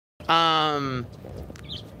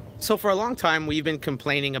So for a long time, we've been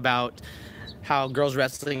complaining about how girls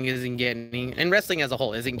wrestling isn't getting, and wrestling as a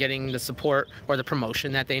whole isn't getting the support or the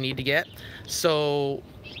promotion that they need to get. So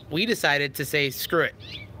we decided to say, screw it.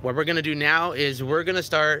 What we're gonna do now is we're gonna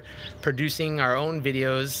start producing our own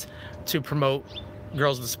videos to promote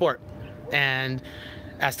girls in the sport. And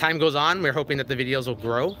as time goes on, we're hoping that the videos will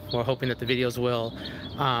grow. We're hoping that the videos will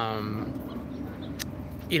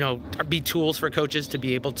you know, be tools for coaches to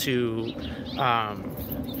be able to,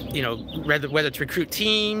 you know, whether it's recruit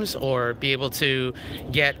teams or be able to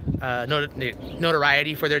get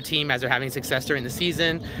notoriety for their team as they're having success during the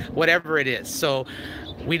season, whatever it is. So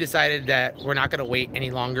we decided that we're not going to wait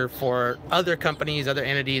any longer for other companies, other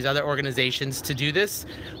entities, other organizations to do this.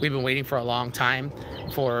 We've been waiting for a long time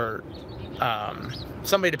for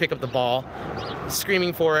somebody to pick up the ball,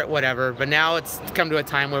 screaming for it, whatever. But now it's come to a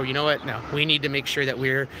time where, you know what, no, we need to make sure that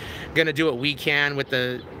we're going to do what we can with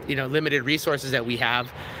the, you know, limited resources that we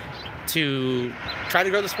have to try to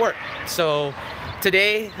grow the sport. So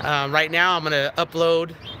today, right now, I'm going to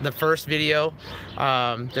upload the first video.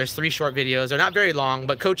 There's 3 short videos. They're not very long,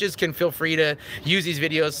 but coaches can feel free to use these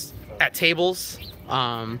videos at tables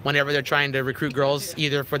whenever they're trying to recruit girls,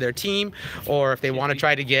 either for their team or if they want to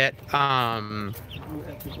try to get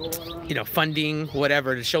you know, funding,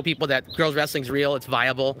 whatever, to show people that girls wrestling's real, it's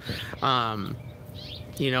viable.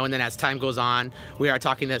 You know, and then as time goes on, we are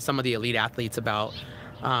talking to some of the elite athletes about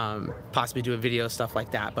possibly doing video, stuff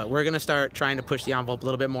like that. But we're gonna start trying to push the envelope a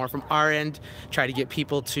little bit more from our end, try to get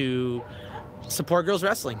people to support girls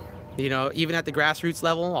wrestling, you know, even at the grassroots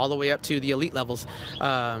level all the way up to the elite levels.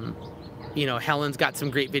 You know, Helen's got some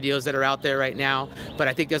great videos that are out there right now, but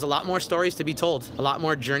I think there's a lot more stories to be told, a lot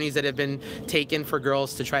more journeys that have been taken for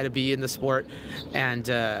girls to try to be in the sport and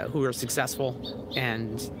who are successful,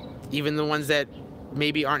 and even the ones that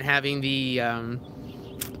maybe aren't having the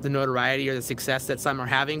notoriety or the success that some are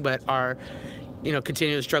having, but are, you know,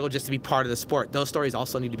 continuing to struggle just to be part of the sport. Those stories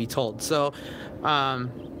also need to be told. So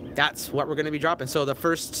that's what we're going to be dropping. So the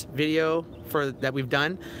first video that we've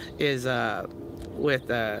done is with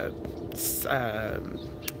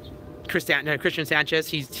Christian Sanchez.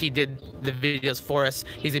 He did the videos for us.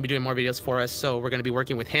 He's gonna be doing more videos for us, so we're gonna be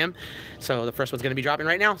working with him. So the first one's gonna be dropping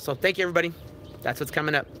right now. So thank you, everybody. That's what's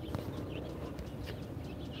coming up.